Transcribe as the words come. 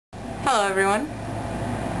Hello everyone.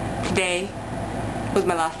 Today was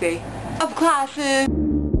my last day of classes.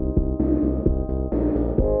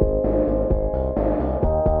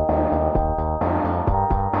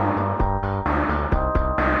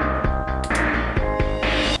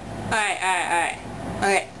 Alright.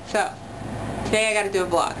 Okay, so today I gotta do a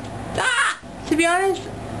vlog. To be honest,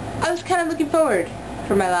 I was kind of looking forward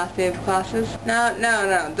for my last day of classes.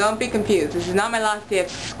 No, don't be confused. This is not my last day of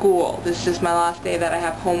school. This is just my last day that I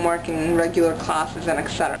have homework and regular classes and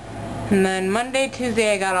etc. And then Monday,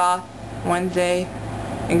 Tuesday I got off, Wednesday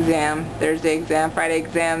exam, Thursday exam, Friday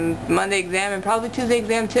exam, Monday exam, and probably Tuesday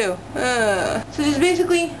exam too. So just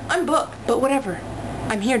basically, I'm booked, but whatever.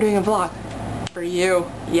 I'm here doing a vlog. For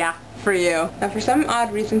you. Yeah, for you. Now for some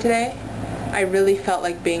odd reason today, I really felt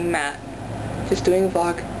like being Matt. Just doing a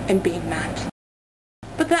vlog and being Matt.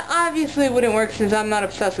 But that obviously wouldn't work since I'm not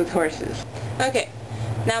obsessed with horses. Okay,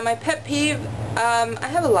 now my pet peeve, I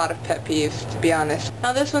have a lot of pet peeves, to be honest.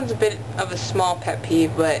 Now this one's a bit of a small pet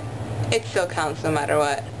peeve, but it still counts no matter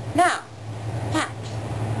what. Now, Matt,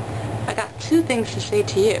 I got two things to say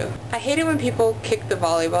to you. I hate it when people kick the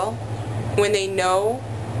volleyball when they know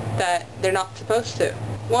that they're not supposed to.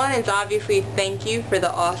 One is obviously thank you for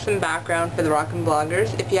the awesome background for the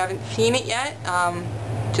TheRockinVloggers. If you haven't seen it yet,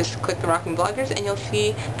 just click the TheRockinVloggers and you'll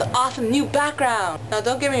see the awesome new background. Now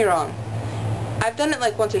don't get me wrong, I've done it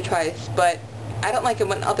like once or twice, but I don't like it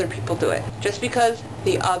when other people do it. Just because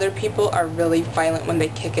the other people are really violent when they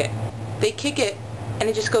kick it. They kick it and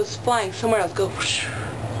it just goes flying somewhere else, go whoosh,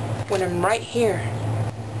 when I'm right here.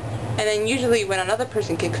 And then usually when another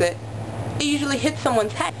person kicks it, it usually hits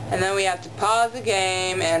someone's head. And then we have to pause the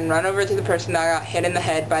game and run over to the person that got hit in the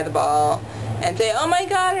head by the ball and say, oh my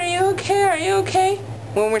god, are you okay? Are you okay?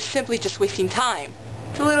 When we're simply just wasting time.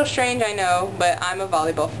 It's a little strange, I know, but I'm a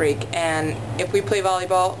volleyball freak, and if we play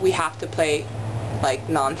volleyball, we have to play, like,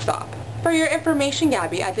 non-stop. For your information,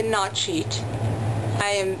 Gabby, I did not cheat. I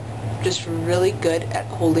am just really good at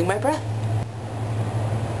holding my breath.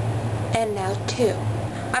 And now, too.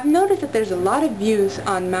 I've noticed that there's a lot of views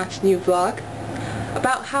on Matt's new vlog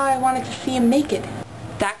about how I wanted to see him naked.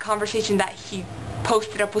 That conversation that he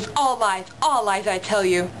posted up was all lies, I tell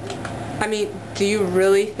you. I mean, do you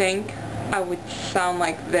really think I would sound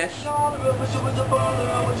like this?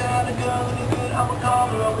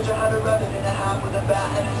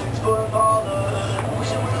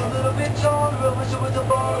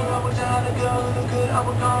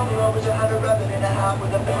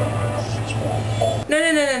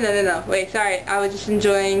 No. Wait, sorry. I was just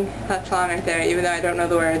enjoying that song right there, even though I don't know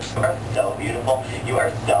the words. You are so beautiful. You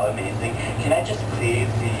are so amazing. Can I just please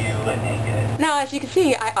see you naked? Now, as you can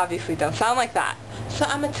see, I obviously don't sound like that. So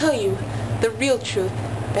I'm going to tell you the real truth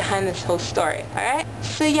behind this whole story, alright?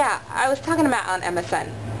 So yeah, I was talking to Matt on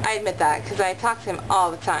MSN. I admit that, because I talk to him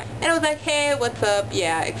all the time. And it was like, hey, what's up,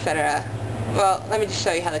 yeah, etc. Well, let me just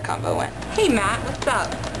show you how the convo went. Hey Matt, what's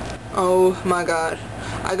up? Oh my god.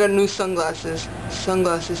 I got new sunglasses.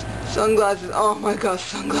 Sunglasses. Oh my gosh,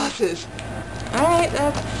 sunglasses. Alright,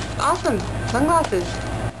 that's awesome.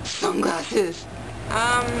 Sunglasses.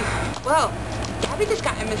 Well, Gabby just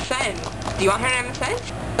got MSN. Do you want her to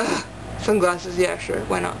MSN? Sunglasses, yeah, sure,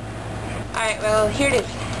 why not? Alright, well, here it is.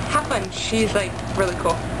 Have fun. She's, like, really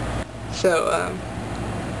cool. So,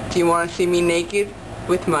 do you want to see me naked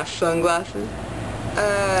with my sunglasses?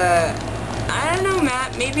 I don't know,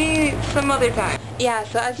 Matt. Maybe some other time. Yeah,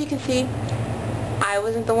 so as you can see, I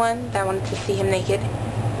wasn't the one that wanted to see him naked.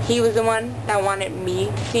 He was the one that wanted me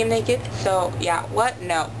to see him naked. So, yeah, what?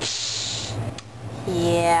 No.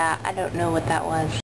 Yeah, I don't know what that was.